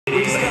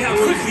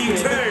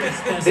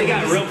turn. They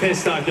got real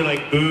pissed off. They're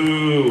like,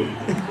 boo.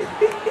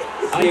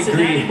 I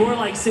Cincinnati, agree. more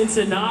like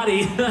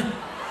Cincinnati.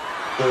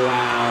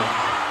 Wow.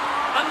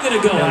 I'm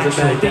gonna go, That was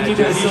a actually. bad Thank you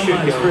dad guys joke. so You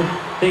much. should go.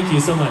 Thank you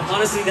so much.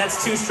 Honestly,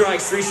 that's 2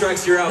 strikes. 3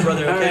 strikes, you're out,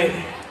 brother, okay? All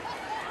right.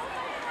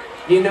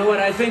 You know what?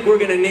 I think we're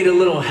gonna need a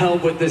little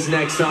help with this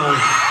next song.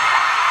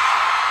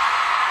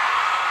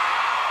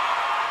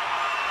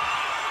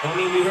 I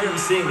mean, we heard them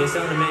sing. They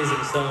sound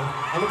amazing, so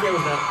I'm okay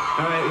with that.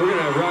 All right, we're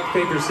gonna rock,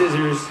 paper,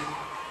 scissors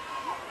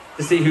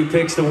to see who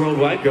picks the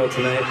worldwide girl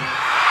tonight.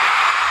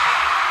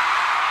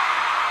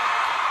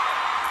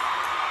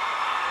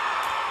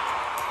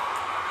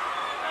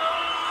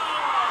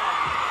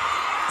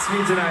 It's me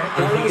tonight.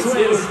 I think it's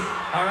you.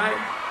 All right.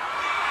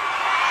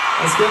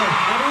 Let's go.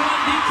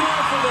 Everyone be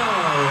careful,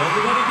 though.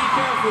 Everybody be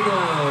careful,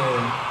 though.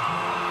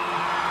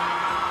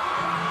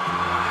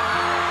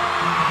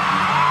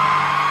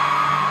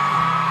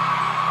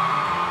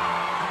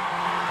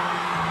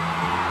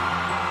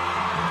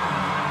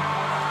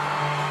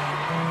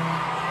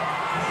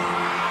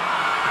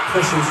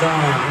 Pressure's on.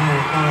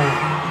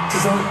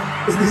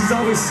 This is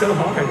always so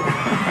hard.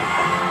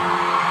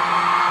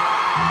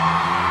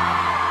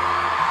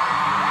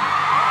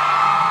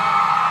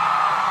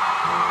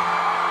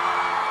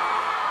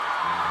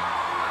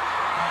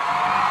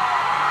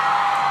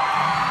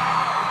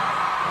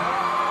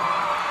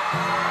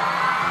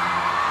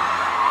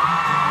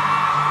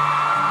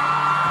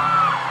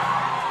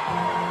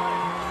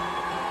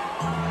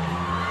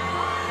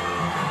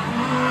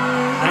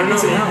 I don't know,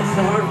 man. It's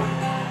a hard one.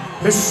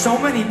 There's so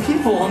many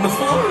people on the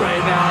floor right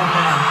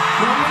now.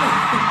 Normally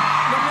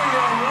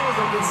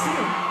I can see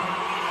them.